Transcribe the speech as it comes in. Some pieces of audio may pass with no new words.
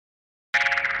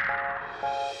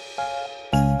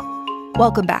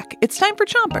Welcome back. It's time for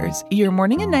Chompers, your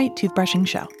morning and night toothbrushing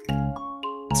show.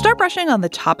 Start brushing on the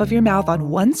top of your mouth on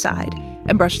one side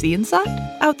and brush the inside,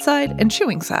 outside, and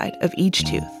chewing side of each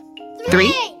tooth.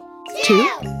 3, 2,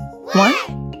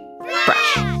 1,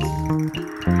 brush.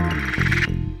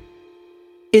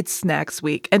 It's Snacks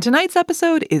Week, and tonight's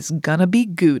episode is gonna be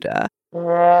Gouda.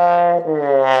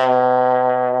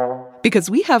 Because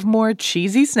we have more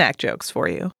cheesy snack jokes for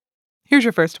you. Here's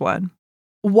your first one.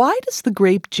 Why does the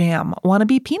grape jam want to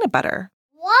be peanut butter?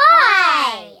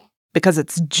 Why? Because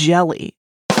it's jelly.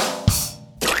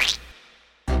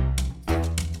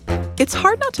 It's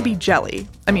hard not to be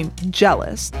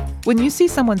jealous, when you see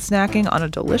someone snacking on a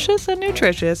delicious and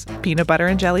nutritious peanut butter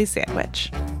and jelly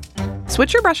sandwich.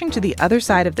 Switch your brushing to the other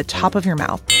side of the top of your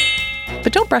mouth,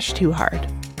 but don't brush too hard.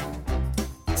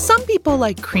 Some people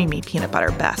like creamy peanut butter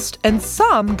best, and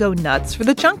some go nuts for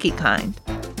the chunky kind.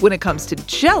 When it comes to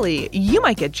jelly, you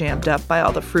might get jammed up by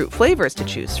all the fruit flavors to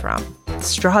choose from.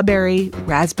 Strawberry,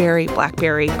 raspberry,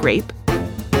 blackberry, grape.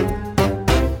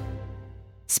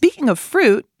 Speaking of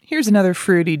fruit, here's another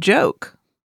fruity joke.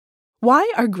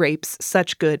 Why are grapes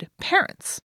such good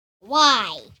parents?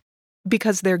 Why?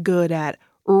 Because they're good at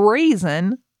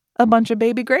raising a bunch of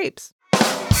baby grapes.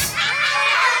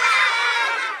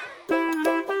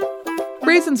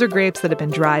 Raisins are grapes that have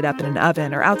been dried up in an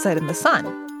oven or outside in the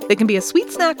sun. They can be a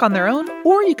sweet snack on their own,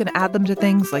 or you can add them to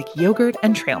things like yogurt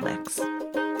and trail mix.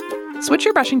 Switch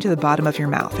your brushing to the bottom of your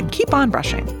mouth and keep on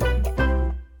brushing.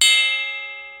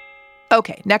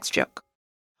 Okay, next joke.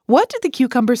 What did the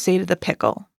cucumber say to the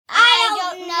pickle?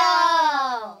 I don't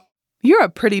know. You're a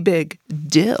pretty big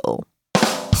dill.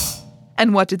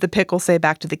 And what did the pickle say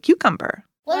back to the cucumber?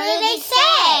 What did they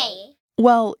say?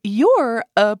 Well, you're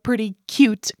a pretty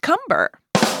cute cumber.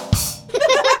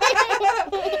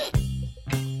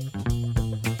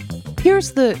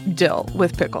 Here's the dill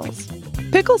with pickles.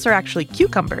 Pickles are actually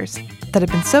cucumbers that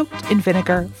have been soaked in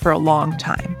vinegar for a long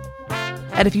time.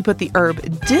 And if you put the herb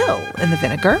dill in the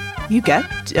vinegar, you get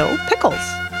dill pickles.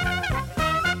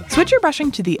 Switch your brushing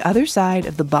to the other side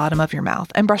of the bottom of your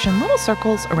mouth and brush in little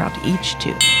circles around each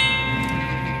tooth.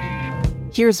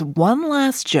 Here's one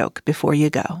last joke before you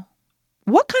go.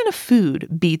 What kind of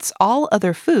food beats all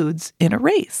other foods in a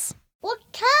race? What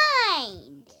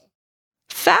kind?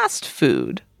 Fast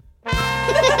food.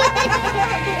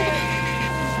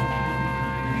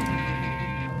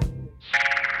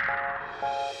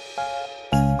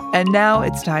 And now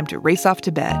it's time to race off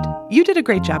to bed. You did a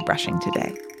great job brushing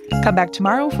today. Come back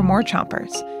tomorrow for more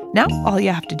Chompers. Now all you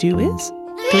have to do is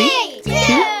 3, 2,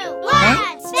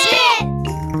 1, spin!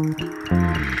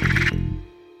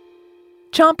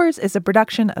 Chompers is a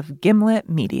production of Gimlet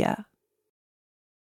Media.